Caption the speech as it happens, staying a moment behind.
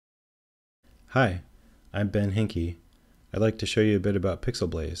Hi, I'm Ben Hinkey. I'd like to show you a bit about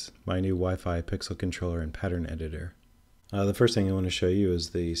Pixelblaze, my new Wi-Fi pixel controller and pattern editor. The first thing I want to show you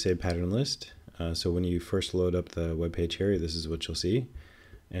is the save pattern list. So when you first load up the web page here, this is what you'll see.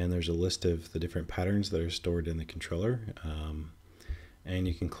 And there's a list of the different patterns that are stored in the controller. And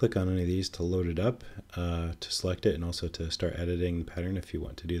you can click on any of these to load it up, to select it, and also to start editing the pattern if you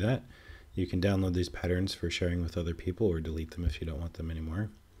want to do that. You can download these patterns for sharing with other people or delete them if you don't want them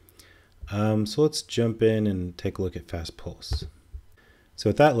anymore. So let's jump in and take a look at Fast Pulse. So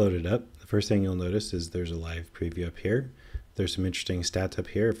with that loaded up, the first thing you'll notice is there's a live preview up here. There's some interesting stats up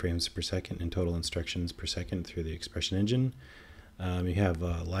here, frames per second and total instructions per second through the expression engine. You have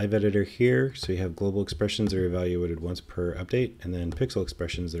a live editor here, so you have global expressions that are evaluated once per update, and then pixel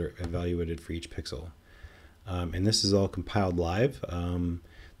expressions that are evaluated for each pixel. And this is all compiled live.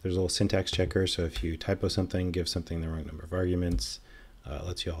 There's a little syntax checker, so if you typo something, give something the wrong number of arguments,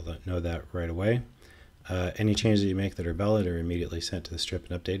 lets you all know that right away. Any changes that you make that are valid are immediately sent to the strip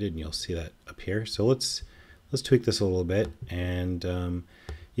and updated, and you'll see that up here. So let's tweak this a little bit, and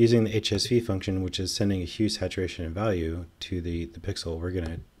using the HSV function, which is sending a hue, saturation, and value to the pixel, we're going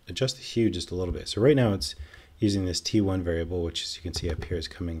to adjust the hue just a little bit. So right now it's using this T1 variable, which, as you can see up here, is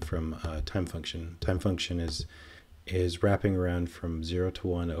coming from time function. Time function is wrapping around from 0 to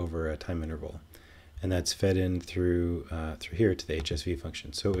 1 over a time interval. And that's fed in through here to the HSV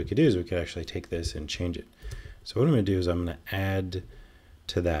function. So what we could do is we could actually take this and change it. So what I'm going to do is I'm going to add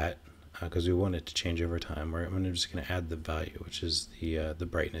to that, because we want it to change over time. I'm just going to add the value, which is the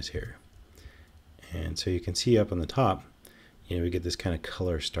brightness here. And so you can see up on the top, we get this kind of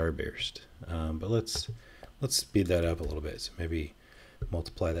color starburst. But let's speed that up a little bit. So maybe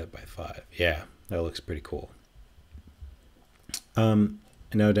multiply that by 5. Yeah, that looks pretty cool.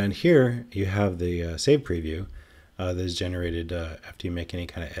 And now down here, you have the save preview that is generated after you make any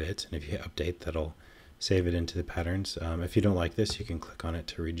kind of edits. And if you hit update, that'll save it into the patterns. If you don't like this, you can click on it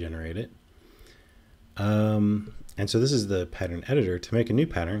to regenerate it. And so this is the pattern editor. To make a new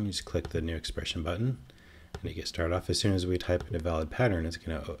pattern, you just click the new expression button, and you get started off. As soon as we type in a valid pattern, it's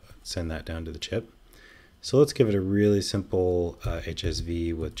going to send that down to the chip. So let's give it a really simple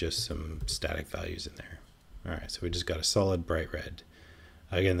HSV with just some static values in there. All right, so we just got a solid bright red.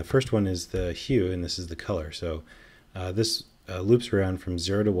 Again, the first one is the hue, and this is the color. So this loops around from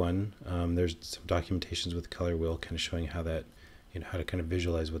 0 to 1. There's some documentations with the color wheel kind of showing how that, how to kind of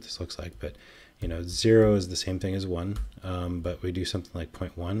visualize what this looks like. But 0 is the same thing as 1, but we do something like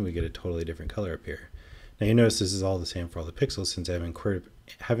 0.1, we get a totally different color up here. Now you notice this is all the same for all the pixels, since I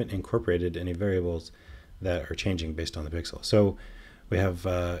haven't incorporated any variables that are changing based on the pixel. So we have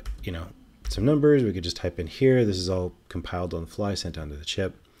some numbers we could just type in here. This is all compiled on the fly, sent down to the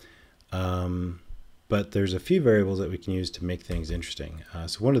chip. But there's a few variables that we can use to make things interesting.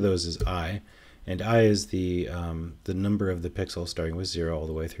 So one of those is I, and I is the number of the pixels starting with 0 all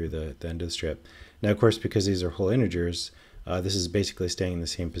the way through the end of the strip. Now, of course, because these are whole integers, this is basically staying in the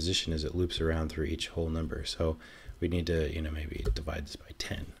same position as it loops around through each whole number. So we need to, maybe divide this by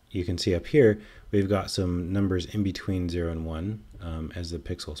 10. You can see up here, we've got some numbers in between 0 and 1 as the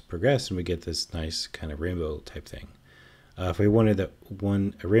pixels progress, and we get this nice kind of rainbow type thing. If we wanted a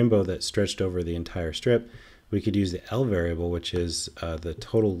rainbow that stretched over the entire strip, we could use the L variable, which is the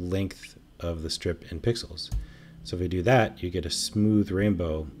total length of the strip in pixels. So if we do that, you get a smooth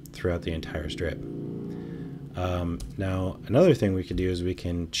rainbow throughout the entire strip. Now, another thing we could do is we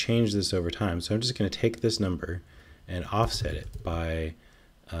can change this over time. So I'm just going to take this number and offset it by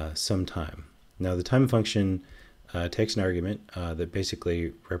some time. Now the time function takes an argument that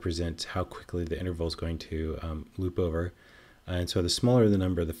basically represents how quickly the interval is going to loop over. And so the smaller the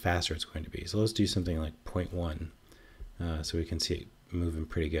number, the faster it's going to be. So let's do something like 0.1 so we can see it moving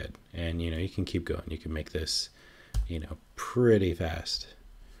pretty good. And you can keep going. You can make this pretty fast.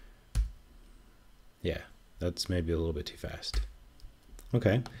 Yeah, that's maybe a little bit too fast.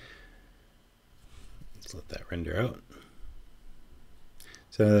 Okay. Let's let that render out.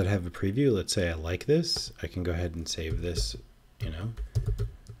 So now that I have a preview, let's say I like this, I can go ahead and save this,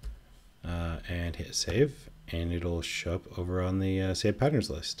 and hit save, and it'll show up over on the save patterns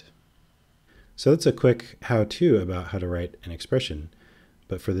list. So that's a quick how-to about how to write an expression.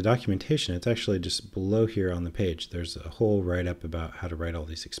 But for the documentation, it's actually just below here on the page. There's a whole write-up about how to write all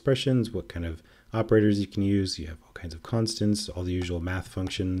these expressions, what kind of operators you can use. You have all kinds of constants, all the usual math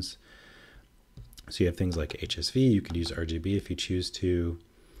functions. So you have things like HSV, you could use RGB if you choose to.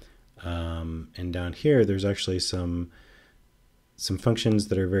 And down here, there's actually some functions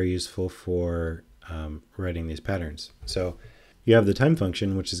that are very useful for writing these patterns. So you have the time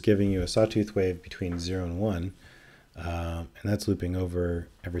function, which is giving you a sawtooth wave between 0 and 1. and that's looping over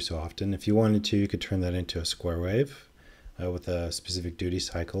every so often. If you wanted to, you could turn that into a square wave with a specific duty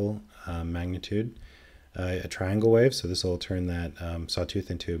cycle magnitude, a triangle wave, so this will turn that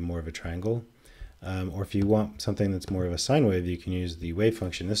sawtooth into more of a triangle. Or if you want something that's more of a sine wave, you can use the wave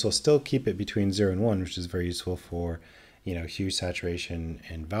function. This will still keep it between 0 and 1, which is very useful for hue, saturation,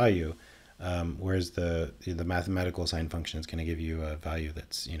 and value. Whereas the mathematical sine function is going to give you a value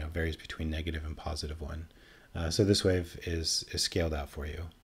that's varies between negative and positive 1. So this wave is scaled out for you.